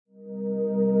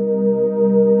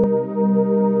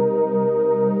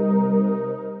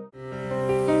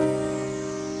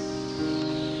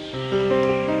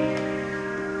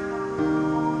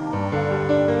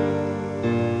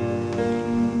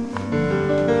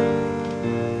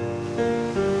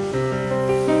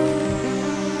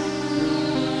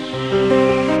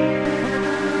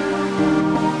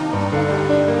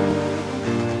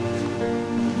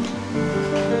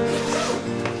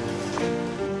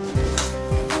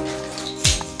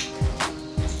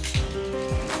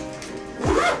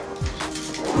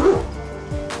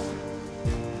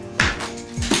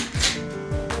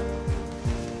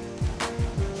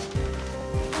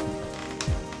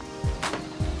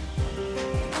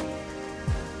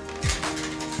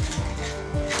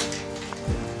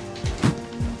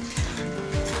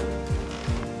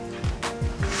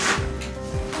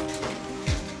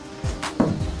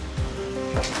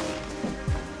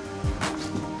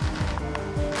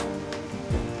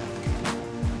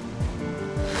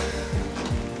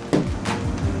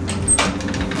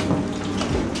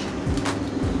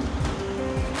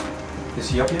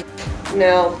Is he up yet?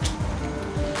 No.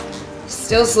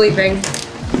 Still sleeping.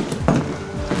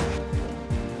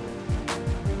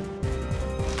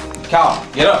 Cal,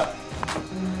 get up.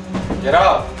 Get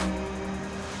up.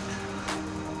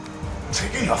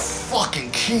 Taking your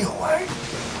fucking key away.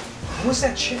 Who was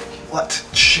that chick? What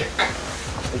chick?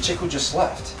 The chick who just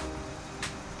left.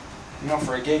 You know,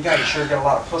 for a gay guy, you sure get a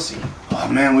lot of pussy. Oh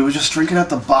man, we were just drinking at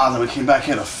the bar, then we came back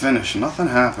here to finish. Nothing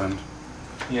happened.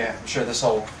 Yeah, I'm sure this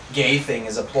whole gay thing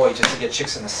is a ploy just to get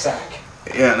chicks in the sack.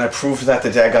 Yeah, and I proved that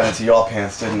the dad got into your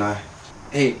pants, didn't I?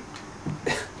 Hey,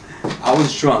 I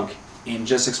was drunk and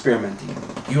just experimenting.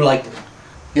 You liked it.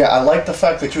 Yeah, I like the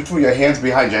fact that you threw your hands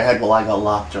behind your head while I got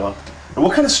lockjaw. And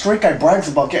what kind of straight guy brags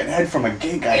about getting head from a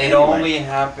gay guy? It only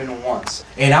happened once.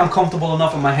 And I'm comfortable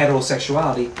enough in my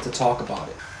heterosexuality to talk about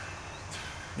it.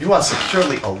 You are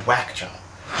securely a whack job.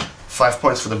 5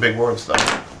 points for the big words, though.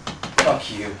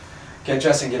 Fuck you. Get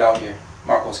dressed and get out here.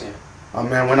 Marco's here. Oh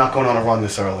man, we're not going on a run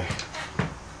this early.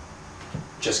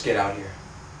 Just get out here.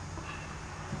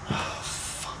 Oh,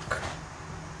 fuck.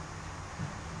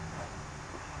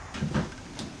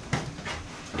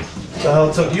 What the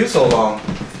hell took you so long?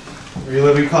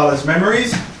 Reliving college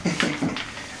memories?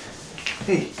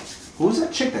 Hey, who was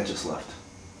that chick that just left?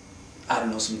 I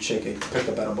don't know, some chick I picked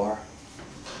up at a bar.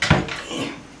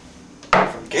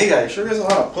 From gay guy, sure gets a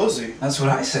lot of pussy. That's what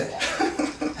I said.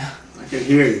 I can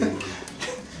hear you.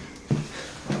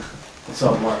 What's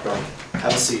up, Marco?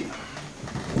 Have a seat.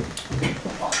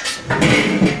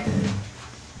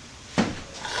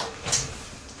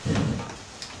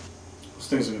 Those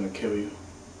things are gonna kill you.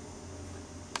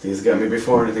 These got me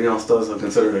before anything else does. I'll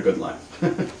consider it a good life.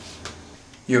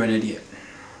 You're an idiot.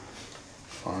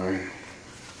 Fine.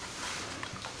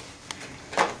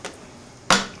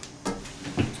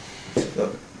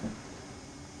 Look,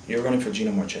 you're running for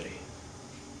Gino Marchetti.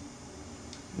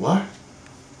 What?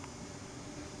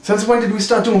 Since when did we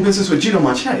start doing business with Gino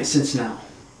Marchetti? Since now.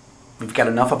 We've got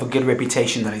enough of a good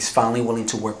reputation that he's finally willing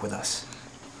to work with us.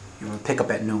 You're gonna pick up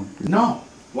at noon. No.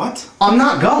 What? I'm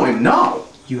not going, no.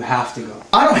 You have to go.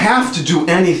 I don't have to do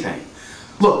anything.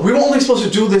 Look, we were only supposed to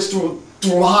do this through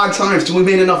hard times till we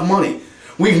made enough money.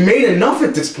 We've made enough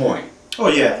at this point. Oh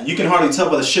yeah, you can hardly tell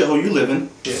by the shithole you live in.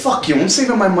 Yeah. Fuck you, I'm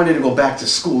saving my money to go back to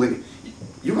school. And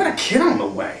you got a kid on the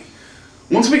way.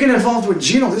 Once we get involved with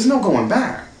Gino, there's no going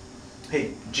back.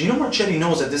 Hey, Gino Marchetti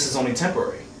knows that this is only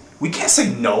temporary. We can't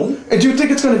say no. And do you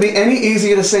think it's going to be any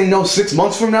easier to say no 6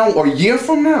 months from now or a year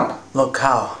from now? Look,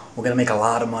 Kyle, we're gonna make a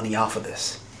lot of money off of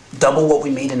this. Double what we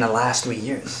made in the last 3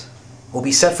 years. We'll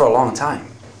be set for a long time.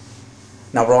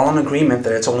 Now we're all in agreement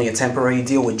that it's only a temporary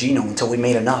deal with Gino until we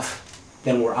made enough.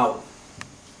 Then we're out.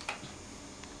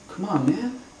 Come on,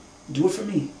 man. Do it for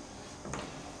me.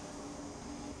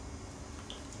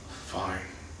 Fine.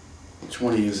 Which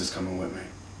one of you is coming with me?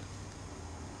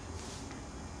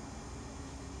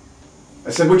 I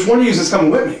said, which one of you is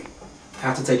coming with me? I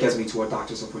have to take Esme to a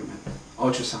doctor's appointment.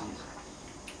 Ultrasound.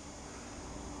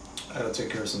 I gotta take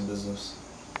care of some business.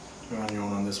 You're on your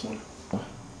own on this one.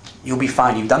 You'll be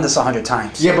fine. You've done this 100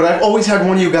 times. Yeah, but I've always had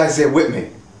one of you guys there with me.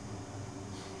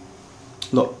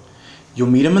 Look, you'll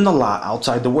meet him in the lot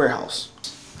outside the warehouse.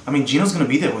 I mean, Gino's gonna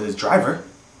be there with his driver.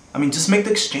 I mean, just make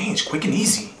the exchange quick and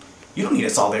easy. You don't need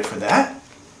us all there for that.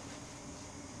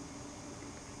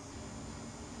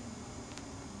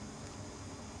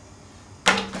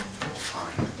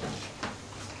 Fine.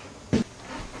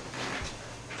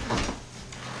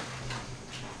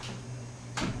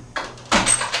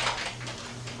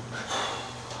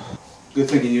 Good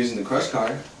thing you're using the crush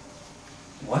card.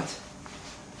 What?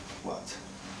 What?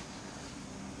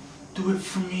 Do it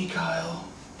for me, Kyle.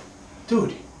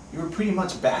 Dude, you were pretty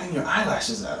much batting your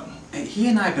eyelashes at him. Hey, he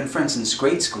and I have been friends since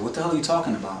grade school. What the hell are you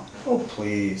talking about? Oh,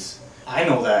 please. I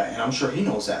know that, and I'm sure he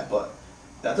knows that, but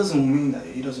that doesn't mean that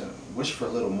he doesn't wish for a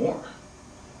little more.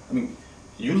 I mean,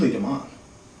 you lead him on.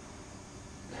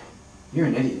 You're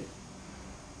an idiot.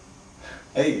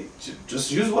 Hey,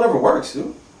 just use whatever works,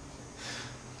 dude.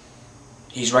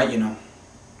 He's right, you know.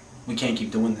 We can't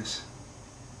keep doing this.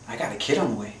 I got a kid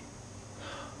on the way.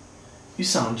 You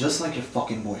sound just like your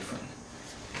fucking boyfriend.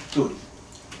 Dude,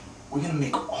 we're gonna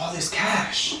make all this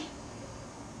cash.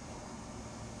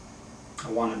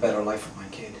 I want a better life for my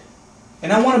kid.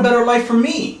 And I want a better life for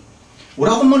me. With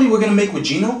all the money we're gonna make with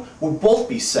Gino, we'll both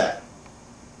be set.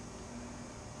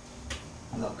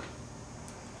 Look,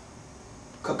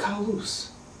 cut Kyle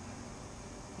loose.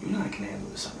 You and I can handle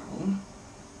this on our own.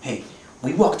 Hey,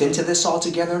 we walked into this all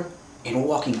together, and we're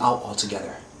walking out all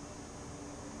together.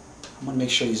 I'm gonna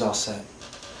make sure he's all set.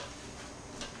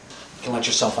 You can let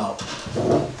yourself out.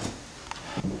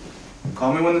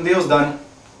 Call me when the deal's done.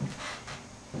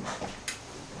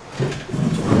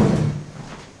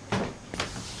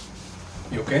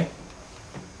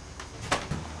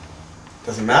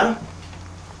 Does it matter?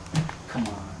 Come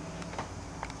on.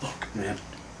 Look, man,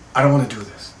 I don't want to do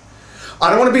this. I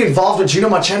don't want to be involved with Gino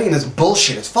Marchetti and this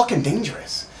bullshit. It's fucking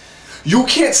dangerous. You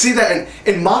can't see that,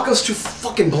 and Marco's too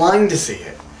fucking blind to see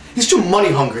it. He's too money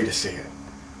hungry to see it.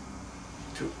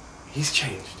 Dude, he's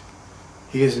changed.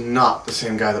 He is not the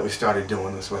same guy that we started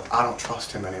doing this with. I don't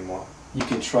trust him anymore. You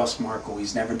can trust Marco.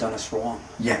 He's never done us wrong.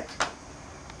 Yet.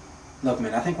 Look,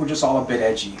 man, I think we're just all a bit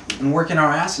edgy. We've been working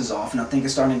our asses off, and I think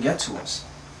it's starting to get to us.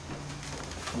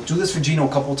 We'll do this for Gino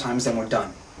a couple times, then we're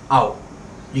done. Oh,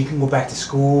 you can go back to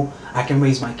school, I can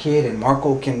raise my kid, and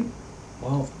Marco can,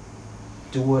 well,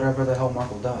 do whatever the hell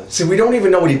Marco does. See, we don't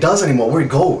even know what he does anymore, where he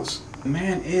goes. The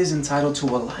man is entitled to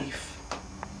a life.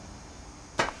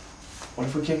 What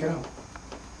if we kick it out?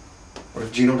 What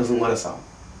if Gino doesn't let us out?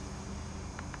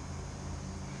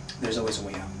 There's always a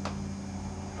way out.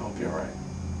 I hope you're right.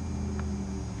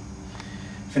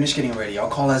 Finish getting ready. I'll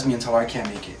call Esme and tell her I can't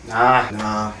make it. Nah,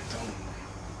 don't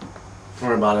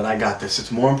worry about it. I got this. It's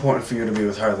more important for you to be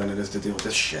with her than it is to deal with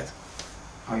this shit.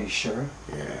 Are you sure?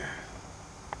 Yeah.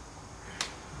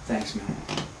 Thanks, man.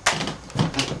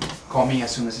 Call me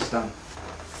as soon as it's done.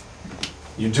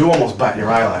 You do almost bat your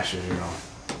eyelashes, you know.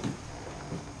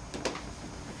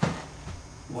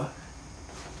 What?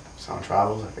 Sound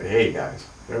travels. I could hear you guys.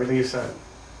 Everything you said.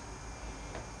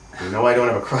 You know I don't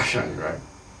have a crush on you, right?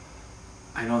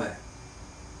 I know that.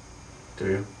 Do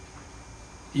you?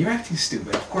 You're acting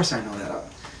stupid. Of course I know that.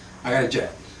 I got a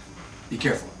jet. Be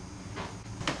careful.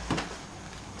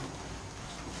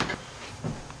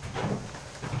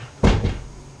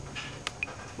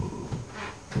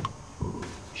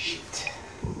 Shit.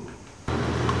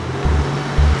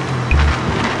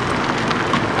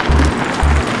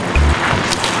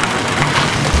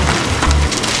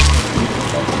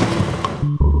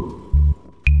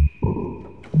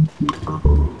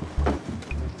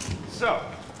 So,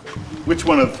 which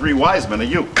one of the three wise men are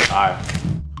you?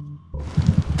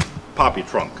 Pop your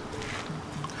trunk.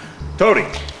 Tony.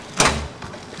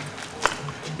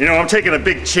 You know, I'm taking a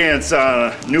big chance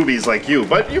on newbies like you,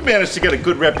 but you've managed to get a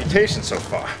good reputation so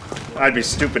far. I'd be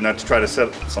stupid not to try to set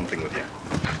up something with you.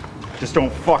 Just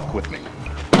don't fuck with me.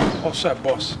 All set,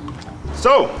 boss.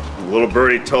 So, little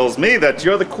birdie tells me that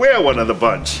you're the queer one of the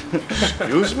bunch.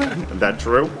 Excuse me? Is that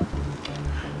true?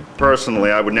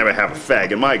 Personally, I would never have a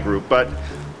fag in my group, but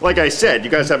like I said,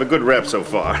 you guys have a good rep so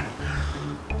far.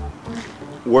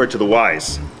 Word to the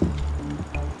wise.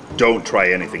 Don't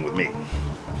try anything with me,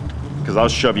 because I'll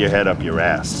shove your head up your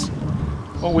ass.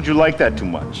 Or would you like that too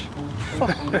much?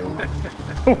 Fuck you.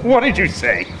 What did you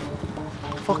say?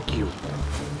 Fuck you.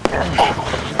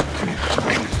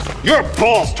 Your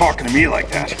balls talking to me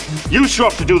like that. You show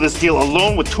up to do this deal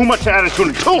alone with too much attitude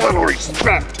and too little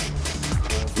respect.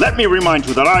 Let me remind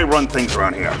you that I run things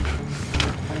around here.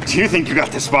 Do you think you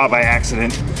got this far by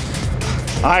accident?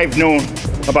 I've known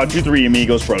about you three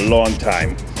amigos for a long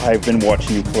time. I've been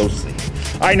watching you closely.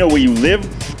 I know where you live.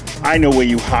 I know where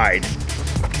you hide.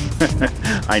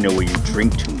 I know where you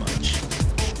drink too much.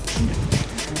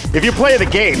 If you play the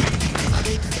game,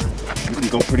 you can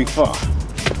go pretty far.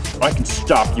 I can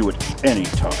stop you at any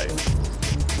time.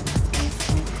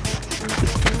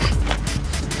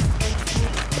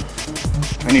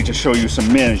 I need to show you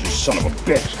some manners, you son of a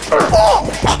bitch.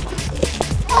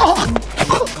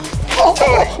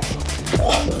 Tony!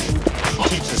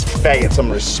 Teach this faggot some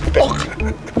respect.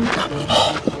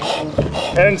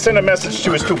 And send a message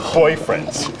to his two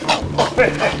boyfriends.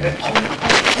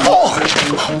 Oh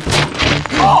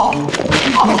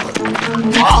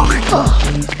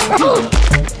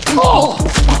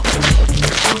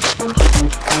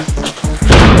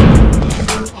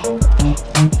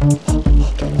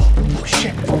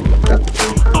shit.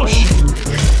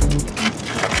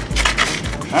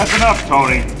 That's enough,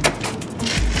 Tony.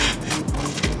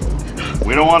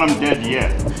 We don't want him dead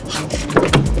yet.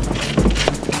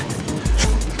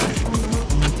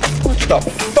 What the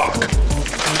fuck?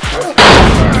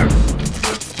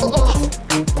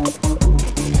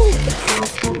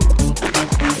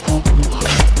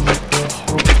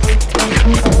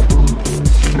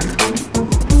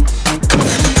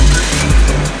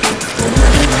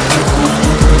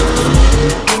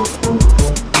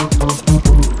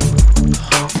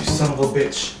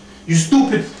 Bitch. You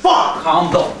stupid fuck!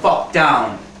 Calm the fuck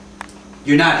down.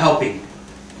 You're not helping.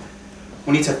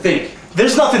 We need to think.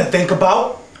 There's nothing to think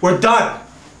about. We're done.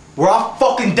 We're all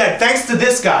fucking dead thanks to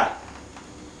this guy.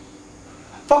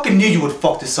 I fucking knew you would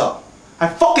fuck this up. I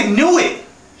fucking knew it!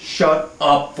 Shut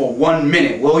up for 1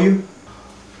 minute, will you?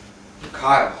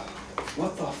 Kyle,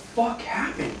 what the fuck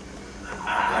happened?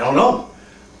 I don't know.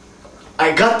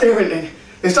 I got there and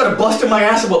They started busting my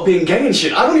ass about being gay and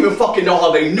shit. I don't even fucking know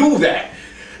how they knew that.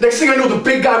 Next thing I know, the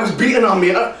big guy was beating on me,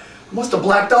 and I must have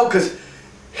blacked out because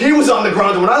he was on the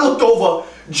ground, and when I looked over,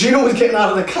 Gino was getting out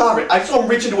of the car. I saw him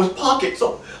reach into his pocket,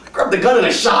 so I grabbed the gun and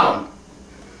I shot him.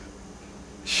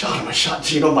 I shot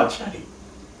Gino Machete.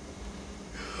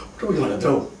 What are we gonna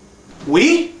do?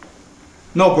 We?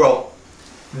 No, bro.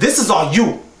 This is all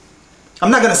you.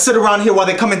 I'm not gonna sit around here while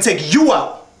they come and take you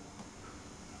out.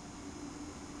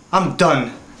 I'm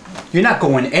done. You're not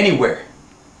going anywhere.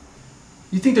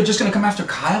 You think they're just gonna come after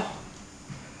Kyle?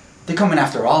 They're coming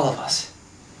after all of us.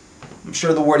 I'm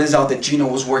sure the word is out that Gino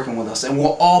was working with us, and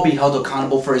we'll all be held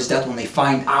accountable for his death when they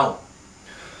find out.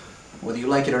 Whether you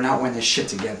like it or not, we're in this shit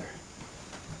together.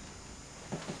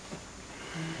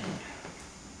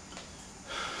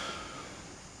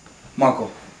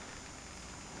 Marco,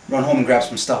 run home and grab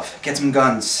some stuff. Get some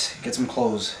guns, get some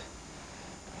clothes.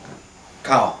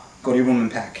 Kyle, go to your room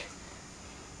and pack.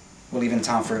 We'll leave in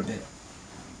town for a bit.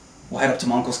 We'll head up to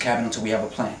my uncle's cabin until we have a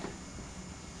plan.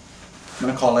 I'm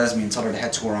gonna call Esme and tell her to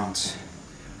head to her aunt's.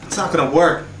 It's not gonna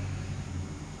work.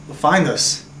 They'll find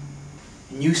us.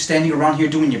 And you standing around here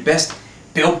doing your best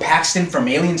Bill Paxton from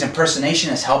Aliens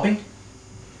impersonation is helping?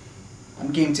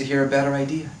 I'm game to hear a better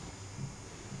idea.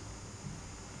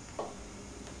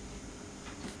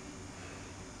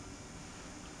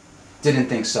 Didn't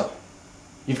think so.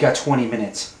 You've got 20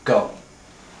 minutes. Go.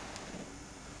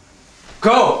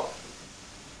 Go!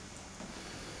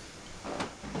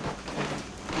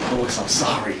 Louis, I'm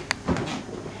sorry.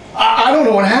 I don't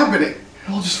know what happened. It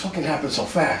all just fucking happened so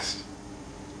fast.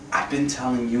 I've been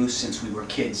telling you since we were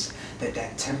kids that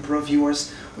that temper of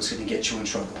yours was gonna get you in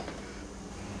trouble.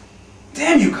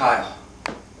 Damn you, Kyle!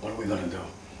 What are we gonna do?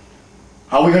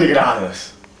 How are we gonna get out of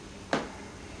this?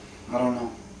 I don't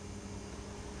know.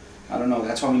 I don't know.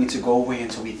 That's why we need to go away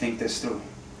until we think this through.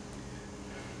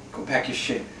 Go pack your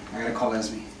shit. I gotta call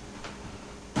Esme.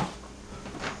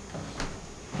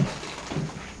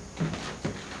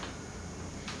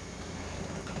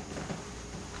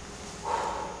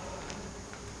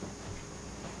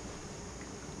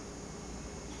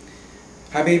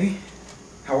 Hi, baby.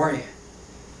 How are you?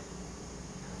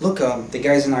 Look, the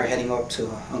guys and I are heading up to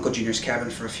Uncle Junior's cabin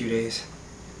for a few days.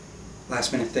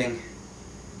 Last minute thing.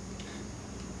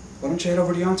 Why don't you head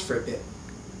over to your aunt's for a bit?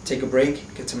 Take a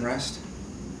break, get some rest.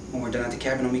 When we're done at the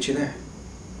cabin, I'll meet you there.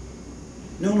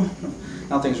 No.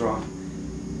 Nothing's wrong.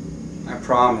 I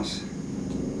promise.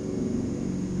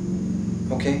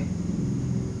 Okay?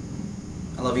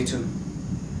 I love you too.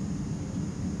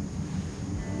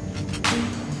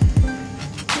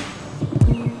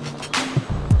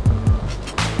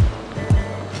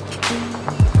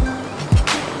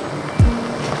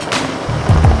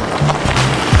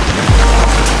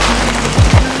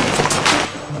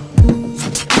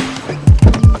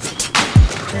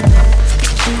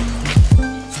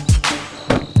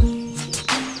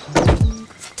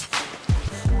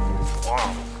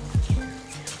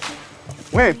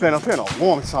 We ain't been up here in a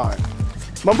long time.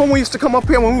 Remember when we used to come up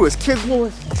here when we was kids,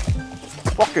 Louis?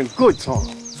 Fucking good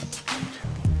time.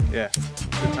 Yeah,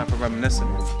 good time for reminiscing.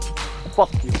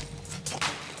 Fuck you.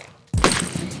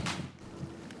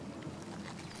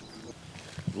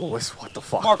 Louis, what the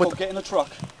fuck? Marco, get in the truck.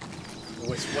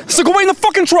 Louis, what the... So go in the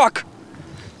fucking truck!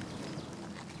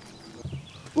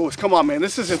 Louis, come on, man.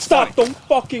 This isn't... Stop, don't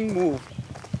fucking move.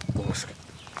 Louis,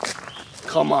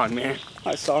 come on, man.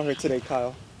 I saw her today,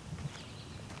 Kyle.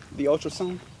 The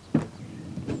ultrasound.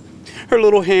 Her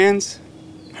little hands,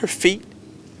 her feet,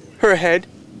 her head.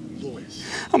 Louis.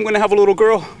 I'm gonna have a little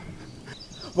girl.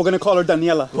 We're gonna call her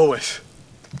Daniela. Louis.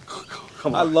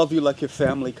 Come on. I love you like your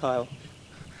family, Kyle.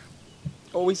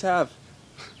 Always have.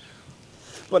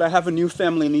 But I have a new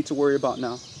family I need to worry about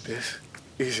now. This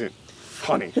isn't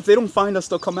funny. If they don't find us,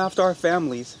 they'll come after our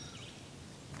families.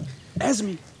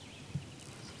 Esme.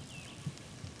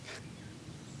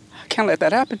 I can't let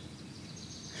that happen.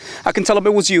 I can tell them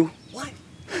it was you. What?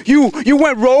 You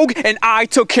went rogue and I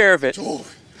took care of it. Dude,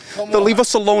 come They'll on. leave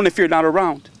us alone if you're not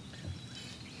around.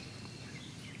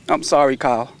 I'm sorry,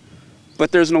 Kyle,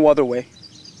 but there's no other way.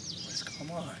 Louis,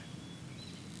 come on.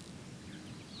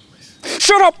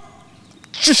 Shut up!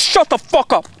 Just shut the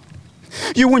fuck up!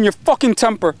 You and your fucking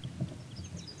temper.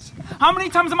 How many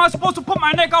times am I supposed to put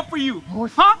my neck out for you?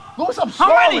 Louis, Huh? Louis, I'm How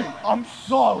sorry. many? I'm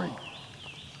sorry.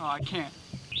 Oh, I can't.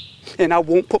 And I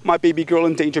won't put my baby girl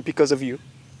in danger because of you.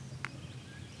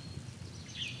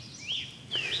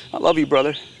 I love you,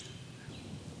 brother.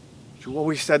 You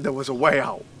always said there was a way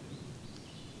out.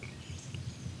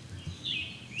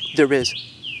 There is.